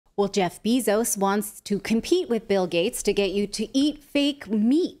Well, Jeff Bezos wants to compete with Bill Gates to get you to eat fake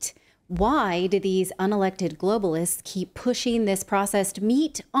meat. Why do these unelected globalists keep pushing this processed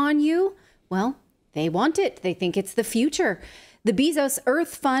meat on you? Well, they want it. They think it's the future. The Bezos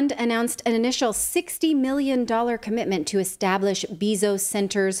Earth Fund announced an initial $60 million commitment to establish Bezos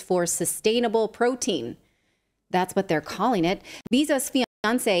Centers for Sustainable Protein. That's what they're calling it. Bezos'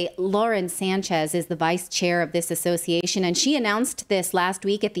 fiancée, Lauren Sanchez, is the vice chair of this association, and she announced this last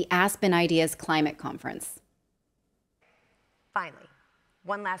week at the Aspen Ideas Climate Conference. Finally,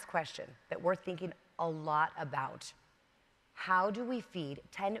 one last question that we're thinking a lot about. How do we feed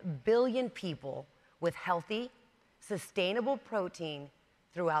 10 billion people with healthy, sustainable protein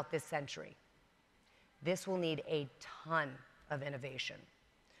throughout this century? This will need a ton of innovation.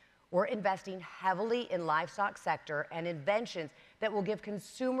 We're investing heavily in livestock sector and inventions that will give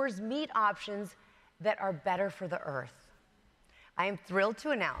consumers meat options that are better for the earth. I am thrilled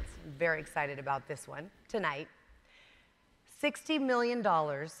to announce, I'm very excited about this one tonight, $60 million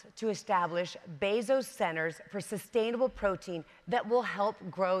to establish Bezos Centers for Sustainable Protein that will help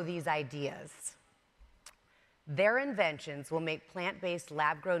grow these ideas. Their inventions will make plant-based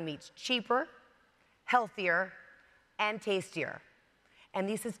lab-grown meats cheaper, healthier, and tastier. And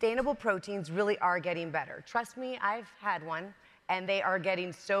these sustainable proteins really are getting better. Trust me, I've had one, and they are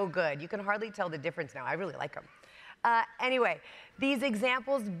getting so good. You can hardly tell the difference now. I really like them. Anyway, these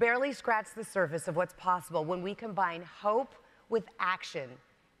examples barely scratch the surface of what's possible when we combine hope with action,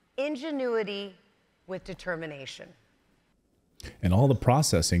 ingenuity with determination. And all the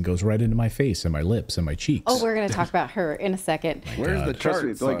processing goes right into my face and my lips and my cheeks. Oh, we're going to talk about her in a second. Where's the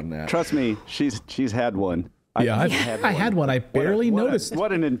charts on that? Trust me, she's had one. Yeah, I had one. I barely noticed.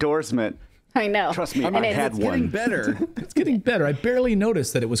 What an endorsement. I know. Trust me, I had one. It's getting better. It's getting better. I barely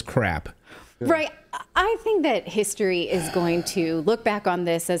noticed that it was crap. Right. I think that history is going to look back on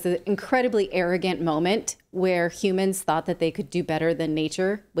this as an incredibly arrogant moment where humans thought that they could do better than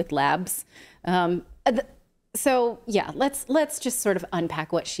nature with labs. So yeah, let's just sort of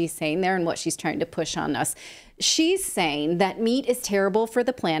unpack what she's saying there and what she's trying to push on us. She's saying that meat is terrible for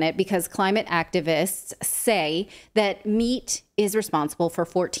the planet because climate activists say that meat is responsible for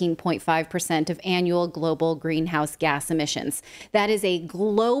 14.5% of annual global greenhouse gas emissions. That is a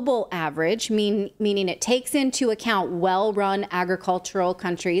global average, meaning it takes into account well-run agricultural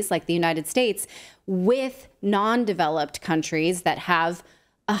countries like the United States with non-developed countries that have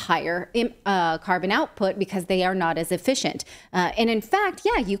a higher carbon output because they are not as efficient. And in fact,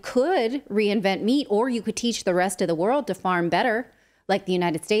 yeah, you could reinvent meat, or you could teach the rest of the world to farm better, like the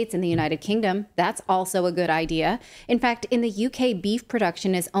United States and the United Kingdom. That's also a good idea. In fact, in the UK, beef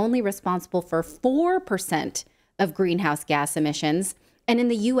production is only responsible for 4% of greenhouse gas emissions. And in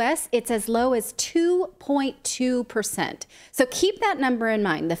the US, it's as low as 2.2%. So keep that number in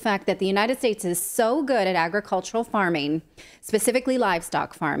mind, the fact that the United States is so good at agricultural farming, specifically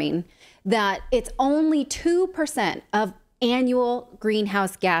livestock farming, that it's only 2% of annual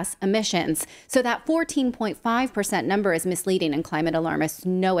greenhouse gas emissions. So that 14.5% number is misleading, and climate alarmists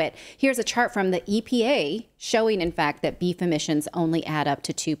know it. Here's a chart from the EPA showing, in fact, that beef emissions only add up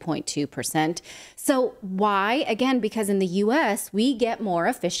to 2.2%. So why? Again, because in the US, we get more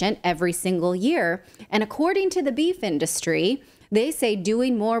efficient every single year. And according to the beef industry, they say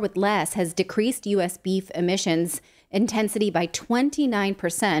doing more with less has decreased US beef emissions intensity by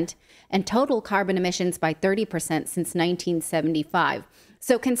 29% and total carbon emissions by 30% since 1975.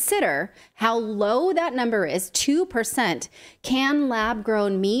 So consider how low that number is, 2%. Can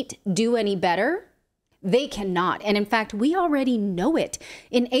lab-grown meat do any better? They cannot. And in fact, we already know it.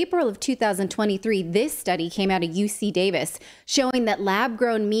 In April of 2023, this study came out of UC Davis showing that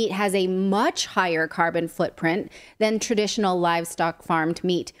lab-grown meat has a much higher carbon footprint than traditional livestock farmed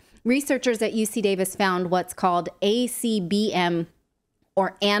meat. Researchers at UC Davis found what's called ACBM,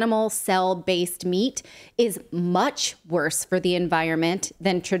 or animal cell-based meat, is much worse for the environment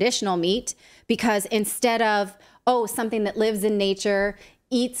than traditional meat, because instead of, something that lives in nature,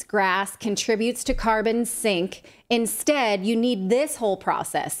 eats grass, contributes to carbon sink, instead you need this whole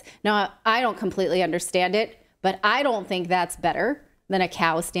process. Now, I don't completely understand it, but I don't think that's better than a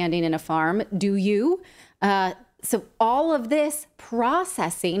cow standing in a farm. Do you? So all of this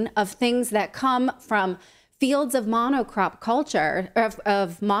processing of things that come from fields of monocrop culture,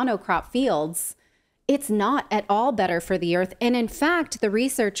 of monocrop fields, It's not at all better for the earth. And in fact, the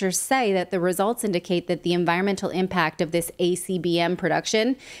researchers say that the results indicate that the environmental impact of this ACBM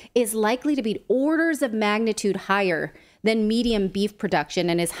production is likely to be orders of magnitude higher than medium beef production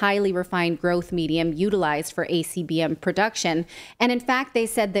and is highly refined growth medium utilized for ACBM production. And in fact, they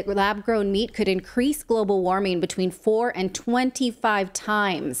said that lab-grown meat could increase global warming between 4 and 25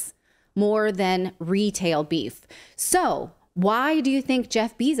 times more than retail beef. So why do you think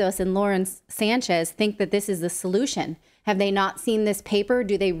Jeff Bezos and Lawrence Sanchez think that this is the solution? Have they not seen this paper?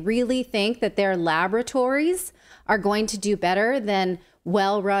 Do they really think that their laboratories are going to do better than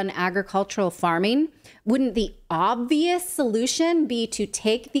well-run agricultural farming? Wouldn't the obvious solution be to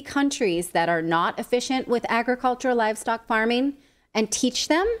take the countries that are not efficient with agricultural livestock farming and teach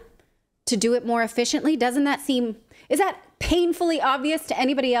them to do it more efficiently? Doesn't that seem, is that painfully obvious to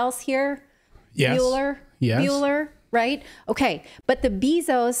anybody else here? Yes. Bueller, right? Okay. But the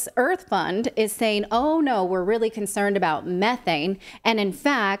Bezos Earth Fund is saying, oh no, we're really concerned about methane. And in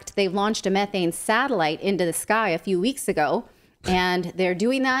fact, they've launched a methane satellite into the sky a few weeks ago. And they're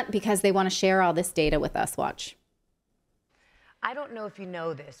doing that because they want to share all this data with us. Watch. I don't know if you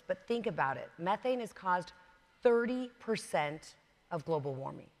know this, but think about it. Methane has caused 30% of global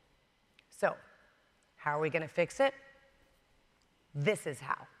warming. So how are we going to fix it? This is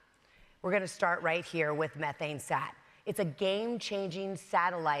how. We're going to start right here with Methane Sat. It's a game-changing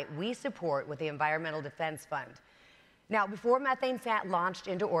satellite we support with the Environmental Defense Fund. Now, before Methane Sat launched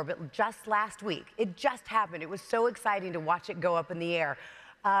into orbit just last week, it just happened. It was so exciting to watch it go up in the air.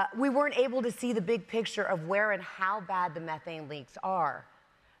 We weren't able to see the big picture of where and how bad the methane leaks are.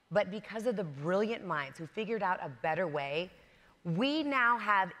 But because of the brilliant minds who figured out a better way, we now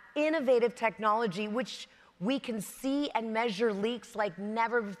have innovative technology which we can see and measure leaks like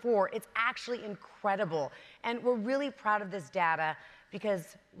never before. It's actually incredible. And we're really proud of this data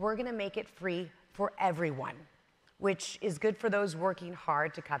because we're going to make it free for everyone, which is good for those working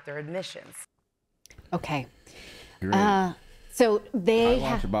hard to cut their emissions. Okay. So I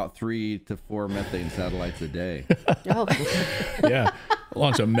launch about 3 to 4 methane satellites a day. Oh. Yeah.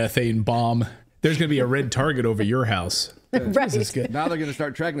 Launch a methane bomb. There's going to be a red target over your house. Right. This is good. Now they're going to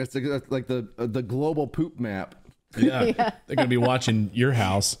start tracking us like the global poop map. Yeah. They're going to be watching your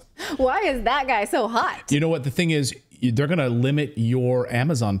house. Why is that guy so hot? You know what? The thing is, they're going to limit your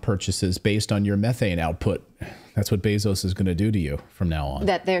Amazon purchases based on your methane output. That's what Bezos is going to do to you from now on.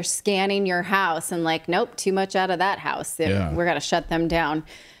 That they're scanning your house and like, nope, too much out of that house. Yeah. We're going to shut them down.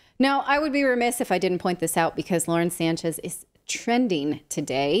 Now, I would be remiss if I didn't point this out because Lawrence Sanchez is trending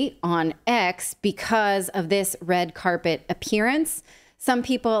today on X because of this red carpet appearance. Some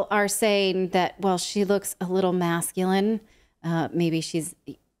people are saying that, well, she looks a little masculine. Maybe she's,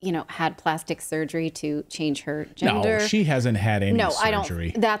 had plastic surgery to change her gender. No, she hasn't had any surgery.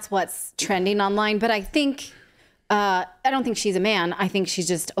 I don't. That's what's trending online. But I think, I don't think she's a man. I think she's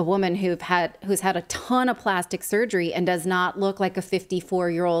just a woman who's had a ton of plastic surgery and does not look like a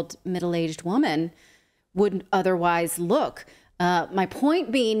 54-year-old middle-aged woman would otherwise look. My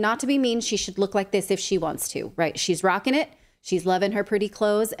point being, not to be mean, she should look like this if she wants to, right? She's rocking it. She's loving her pretty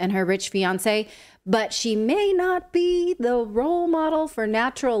clothes and her rich fiance, but she may not be the role model for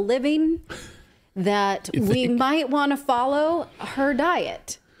natural living that we might want to follow her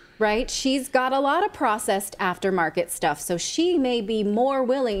diet, right? She's got a lot of processed aftermarket stuff, so she may be more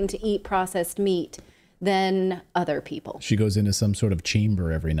willing to eat processed meat than other people. She goes into some sort of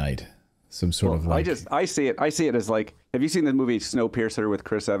chamber every night. Some sort of like... I see it as like, have you seen the movie Snowpiercer with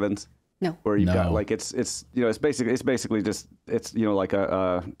Chris Evans? No. Where you've got like it's basically just like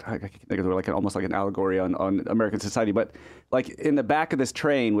I think it's like almost like an allegory on American society. But like in the back of this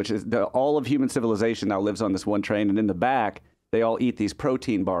train, which is all of human civilization now lives on this one train, and in the back they all eat these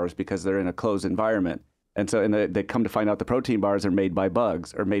protein bars because they're in a closed environment, and they come to find out the protein bars are made by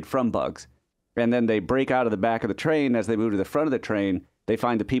bugs or made from bugs, and then they break out of the back of the train as they move to the front of the train. They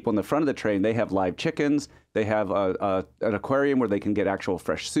find the people in the front of the train, they have live chickens. They have an aquarium where they can get actual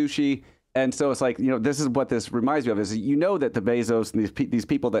fresh sushi. And so it's like, this is what this reminds me of is, that the Bezos and these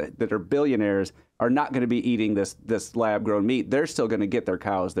people that are billionaires are not going to be eating this lab-grown meat. They're still going to get their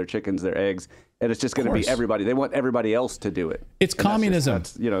cows, their chickens, their eggs. And it's just going to be everybody. They want everybody else to do it. It's communism.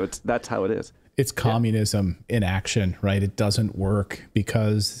 That's how it is. It's communism in action, right? It doesn't work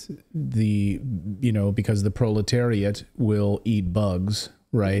because the proletariat will eat bugs,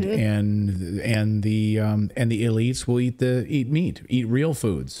 right? Mm-hmm. And the elites will eat meat, eat real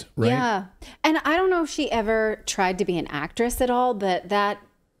foods, right? Yeah. And I don't know if she ever tried to be an actress at all, but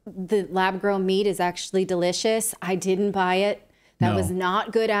the lab-grown meat is actually delicious. I didn't buy it. That was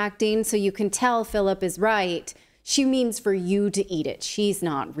not good acting. So you can tell Philip is right. She means for you to eat it. She's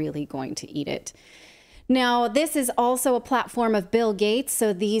not really going to eat it. Now, this is also a platform of Bill Gates.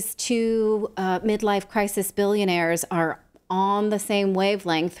 So these two midlife crisis billionaires are on the same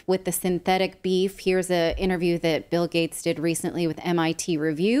wavelength with the synthetic beef. Here's an interview that Bill Gates did recently with MIT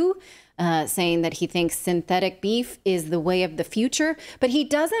Review, saying that he thinks synthetic beef is the way of the future, but he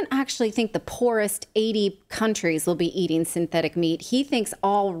doesn't actually think the poorest 80 countries will be eating synthetic meat. He thinks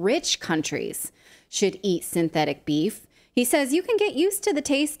all rich countries should eat synthetic beef. He says you can get used to the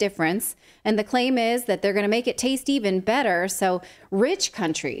taste difference, and the claim is that they're going to make it taste even better. So rich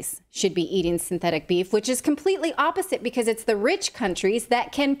countries should be eating synthetic beef, which is completely opposite because it's the rich countries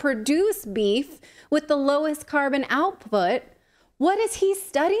that can produce beef with the lowest carbon output. What is he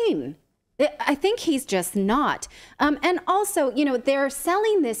studying? I think he's just not. And also, you know, they're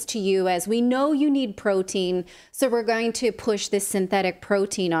selling this to you as we know you need protein, so we're going to push this synthetic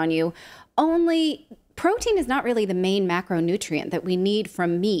protein on you. Only protein is not really the main macronutrient that we need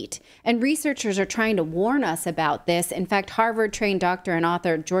from meat, and researchers are trying to warn us about this. In fact, Harvard-trained doctor and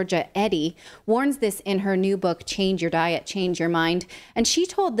author Georgia Eddy warns this in her new book, Change Your Diet, Change Your Mind, and she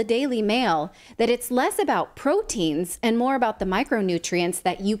told the Daily Mail that it's less about proteins and more about the micronutrients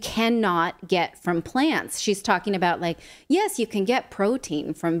that you cannot get from plants. She's talking about, like, yes, you can get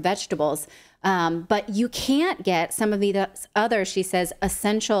protein from vegetables, but you can't get some of the other, she says,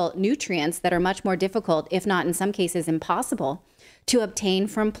 essential nutrients that are much more difficult, if not in some cases impossible, to obtain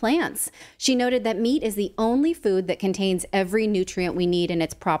from plants. She noted that meat is the only food that contains every nutrient we need in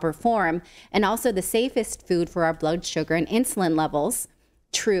its proper form, and also the safest food for our blood sugar and insulin levels.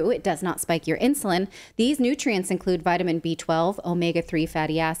 True, it does not spike your insulin. These nutrients include vitamin B12, omega-3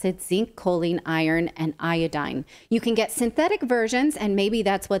 fatty acids, zinc, choline, iron, and iodine. You can get synthetic versions, and maybe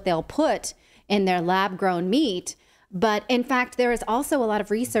that's what they'll put in their lab-grown meat. But in fact, there is also a lot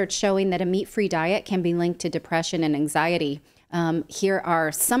of research showing that a meat-free diet can be linked to depression and anxiety. Here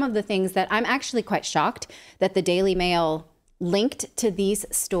are some of the things that I'm actually quite shocked that the Daily Mail linked to these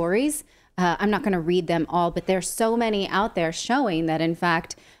stories. I'm not going to read them all, but there's so many out there showing that, in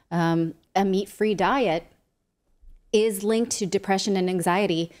fact, a meat-free diet is linked to depression and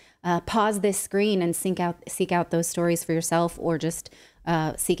anxiety. Pause this screen and seek out those stories for yourself, or just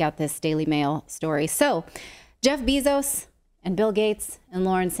seek out this Daily Mail story. So Jeff Bezos and Bill Gates and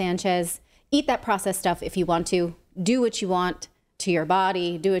Lauren Sanchez, eat that processed stuff if you want to. Do what you want to your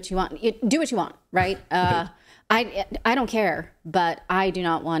body. Do what you want. Do what you want, right? I don't care, but I do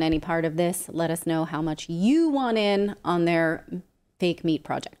not want any part of this. Let us know how much you want in on their fake meat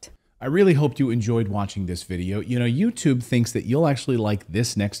project. I really hope you enjoyed watching this video. You know, YouTube thinks that you'll actually like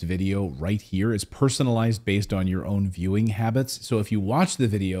this next video right here. It's personalized based on your own viewing habits. So if you watch the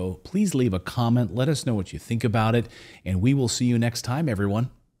video, please leave a comment. Let us know what you think about it, and we will see you next time,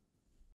 everyone.